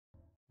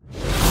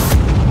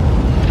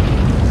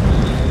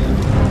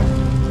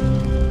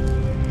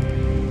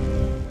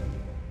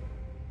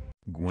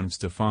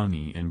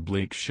Stefani and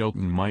Blake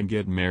Shelton might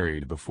get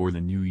married before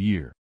the new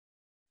year.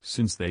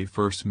 Since they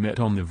first met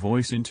on The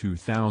Voice in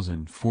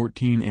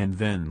 2014 and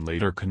then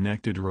later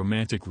connected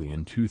romantically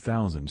in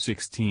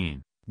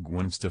 2016,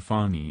 Gwen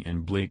Stefani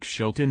and Blake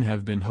Shelton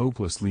have been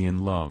hopelessly in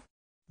love.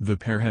 The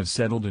pair have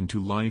settled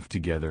into life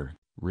together,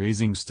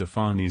 raising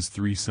Stefani's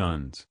 3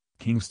 sons,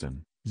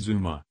 Kingston,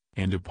 Zuma,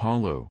 and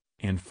Apollo,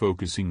 and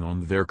focusing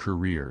on their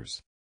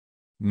careers.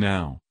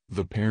 Now,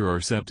 the pair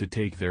are set to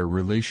take their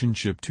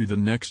relationship to the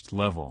next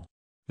level.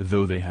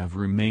 Though they have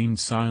remained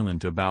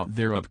silent about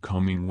their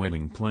upcoming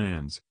wedding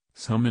plans,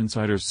 some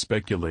insiders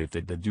speculate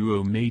that the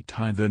duo may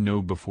tie the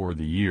knot before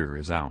the year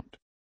is out.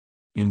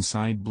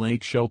 Inside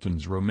Blake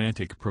Shelton's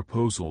romantic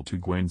proposal to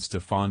Gwen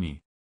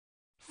Stefani.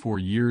 For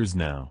years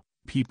now,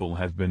 people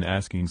have been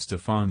asking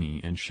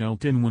Stefani and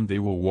Shelton when they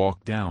will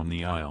walk down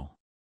the aisle.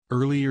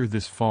 Earlier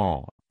this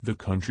fall, the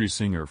country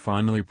singer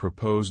finally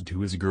proposed to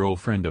his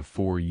girlfriend of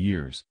 4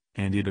 years,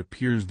 and it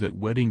appears that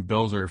wedding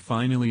bells are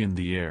finally in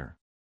the air.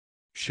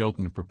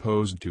 Shelton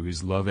proposed to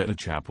his love at a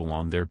chapel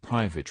on their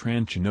private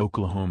ranch in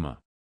Oklahoma.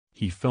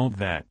 He felt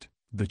that,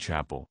 the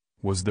chapel,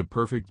 was the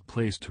perfect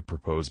place to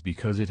propose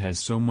because it has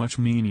so much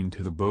meaning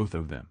to the both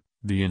of them,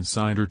 the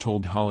insider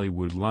told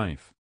Hollywood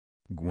Life.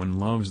 Gwen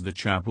loves the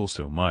chapel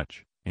so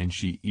much, and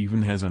she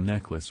even has a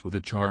necklace with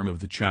a charm of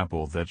the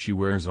chapel that she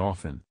wears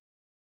often.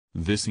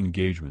 This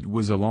engagement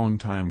was a long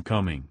time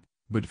coming,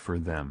 but for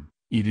them,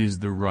 it is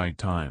the right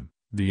time,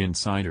 the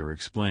insider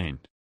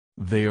explained.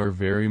 They are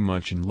very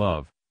much in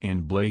love,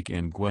 and Blake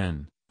and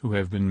Gwen, who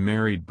have been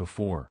married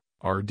before,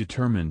 are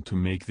determined to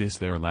make this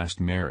their last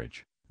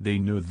marriage. They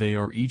know they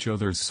are each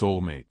other's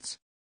soulmates.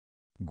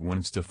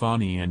 Gwen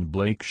Stefani and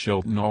Blake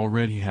Shelton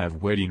already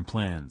have wedding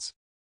plans.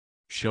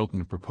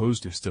 Shelton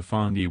proposed to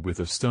Stefani with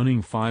a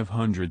stunning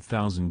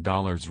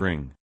 $500,000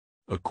 ring.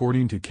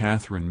 According to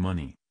Catherine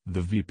Money,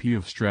 the VP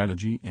of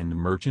Strategy and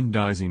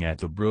Merchandising at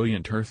the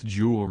Brilliant Earth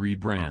jewelry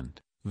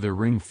brand, the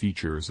ring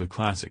features a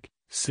classic,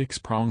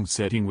 6-pronged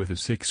setting with a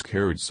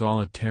 6-carat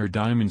solitaire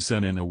diamond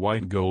set and a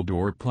white gold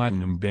or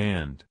platinum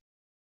band.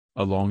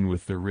 Along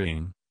with the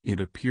ring, it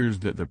appears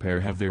that the pair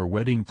have their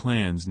wedding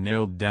plans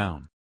nailed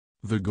down.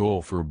 The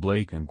goal for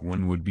Blake and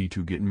Gwen would be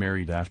to get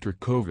married after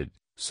COVID,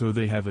 so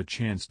they have a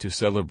chance to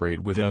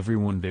celebrate with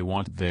everyone they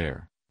want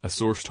there, a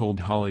source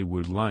told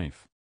Hollywood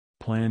Life.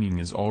 Planning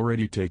is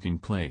already taking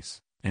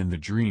place, and the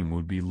dream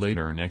would be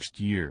later next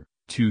year,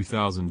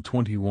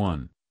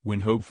 2021,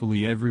 when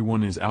hopefully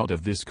everyone is out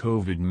of this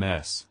COVID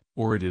mess,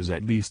 or it is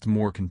at least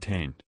more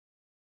contained.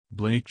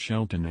 Blake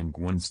Shelton and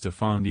Gwen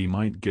Stefani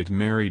might get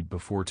married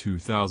before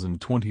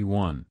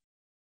 2021.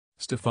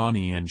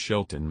 Stefani and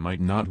Shelton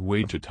might not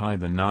wait to tie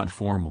the knot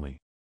formally.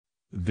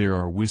 There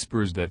are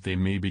whispers that they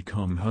may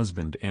become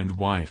husband and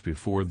wife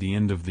before the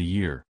end of the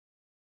year.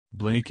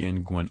 Blake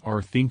and Gwen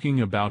are thinking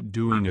about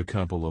doing a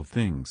couple of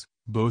things,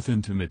 both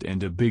intimate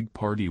and a big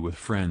party with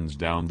friends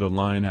down the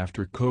line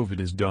after COVID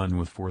is done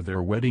with for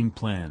their wedding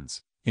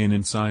plans, an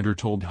insider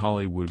told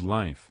Hollywood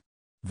Life.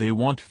 They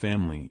want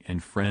family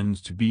and friends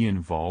to be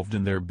involved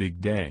in their big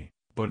day,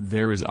 but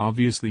there is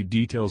obviously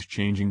details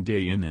changing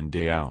day in and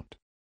day out.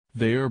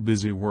 They are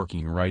busy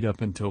working right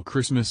up until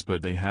Christmas,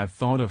 but they have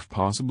thought of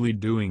possibly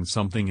doing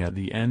something at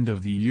the end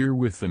of the year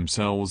with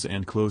themselves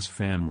and close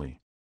family.